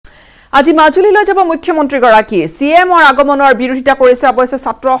আজি মাজুলীলৈ যাব মুখ্যমন্ত্ৰী গৰাকী সিএমৰ আগমনৰ বিৰোধিতা কৰিছে অৱশ্যে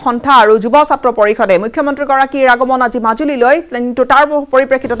ছাত্ৰ সন্থা আৰু যুৱ ছাত্ৰ পৰিষদে মুখ্যমন্ত্ৰী গৰাকীৰ আগমন আজি মাজুলীলৈ কিন্তু তাৰ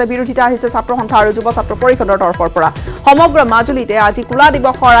পৰিপ্ৰেক্ষিততে বিৰোধিতা আহিছে ছাত্ৰ সন্থা আৰু যুৱ ছাত্ৰ পৰিষদৰ তৰফৰ পৰা সমগ্ৰ মাজুলীতে আজি কুলা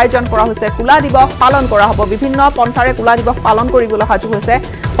দিৱসৰ আয়োজন কৰা হৈছে কুলা দিৱস পালন কৰা হ'ব বিভিন্ন পন্থাৰে কুলা দিৱস পালন কৰিবলৈ সাজু হৈছে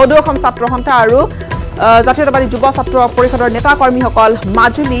সদৌ অসম ছাত্ৰ সন্থা আৰু জাতীয়তাবাদী যুৱ ছাত্ৰ পৰিষদৰ নেতা কৰ্মীসকল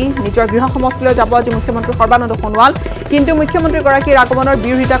মাজুলী নিজৰ গৃহ সমষ্টিলৈ যাব আজি মুখ্যমন্ত্ৰী সৰ্বানন্দ সোণোৱাল কিন্তু মুখ্যমন্ত্ৰী গৰাকীৰ আগমনৰ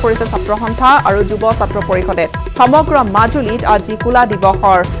বিৰোধিতা কৰিছে ছাত্ৰ সন্থা আৰু যুৱ ছাত্ৰ পৰিষদে সমগ্ৰ মাজুলীত আজি কুলা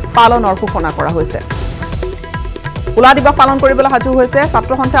দিৱসৰ পালনৰ ঘোষণা কৰা হৈছে কুলা দিৱস পালন কৰিবলৈ সাজু হৈছে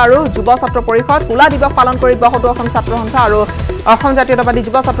ছাত্ৰ সন্থা আৰু যুৱ ছাত্ৰ পৰিষদ কুলা দিৱস পালন কৰিব সদৌ অসম ছাত্ৰ সন্থা আৰু অসম জাতীয়তাবাদী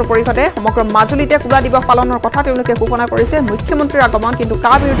যুৱ ছাত্ৰ পৰিষদে সমগ্ৰ মাজুলীতে কুলা দিৱস পালনৰ কথা তেওঁলোকে ঘোষণা কৰিছে মুখ্যমন্ত্ৰীৰ আগমন কিন্তু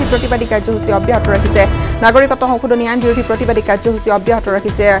কা বিৰোধী প্ৰতিবাদী কাৰ্যসূচী অব্যাহত ৰাখিছে নাগৰিকত্ব সংশোধনী আইন বিৰোধী প্ৰতিবাদী কাৰ্যসূচী অব্যাহত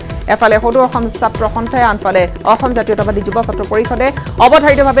ৰাখিছে এফালে সদৌ অসম ছাত্ৰ সন্থাই আনফালে অসম জাতীয়তাবাদী যুৱ ছাত্ৰ পৰিষদে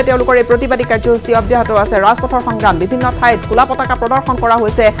অৱধাৰিতভাৱে তেওঁলোকৰ এই প্ৰতিবাদী কাৰ্যসূচী অব্যাহত আছে ৰাজপথৰ সংগ্ৰাম বিভিন্ন ঠাইত কুলা পতাকা প্ৰদৰ্শন কৰা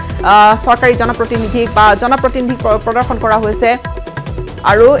হৈছে চৰকাৰী জনপ্ৰতিনিধিক বা জনপ্ৰতিনিধিক প্ৰদৰ্শন কৰা হৈছে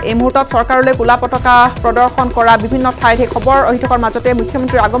আৰু এই মুহূৰ্তত চৰকাৰলৈ কুলা পতাকা প্ৰদৰ্শন কৰা বিভিন্ন ঠাইত এই খবৰ আহি থকাৰ মাজতে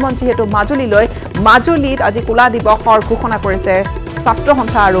মুখ্যমন্ত্ৰীৰ আগমন যিহেতু মাজুলীলৈ মাজুলীত আজি কুলা দিৱসৰ ঘোষণা কৰিছে ছাত্ৰ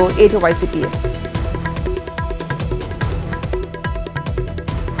সন্থা আৰু AJYCPয়ে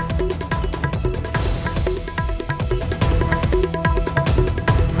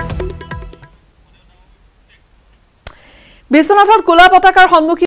বিশ্বনাথত কুলা পতাকাৰ সন্মুখীন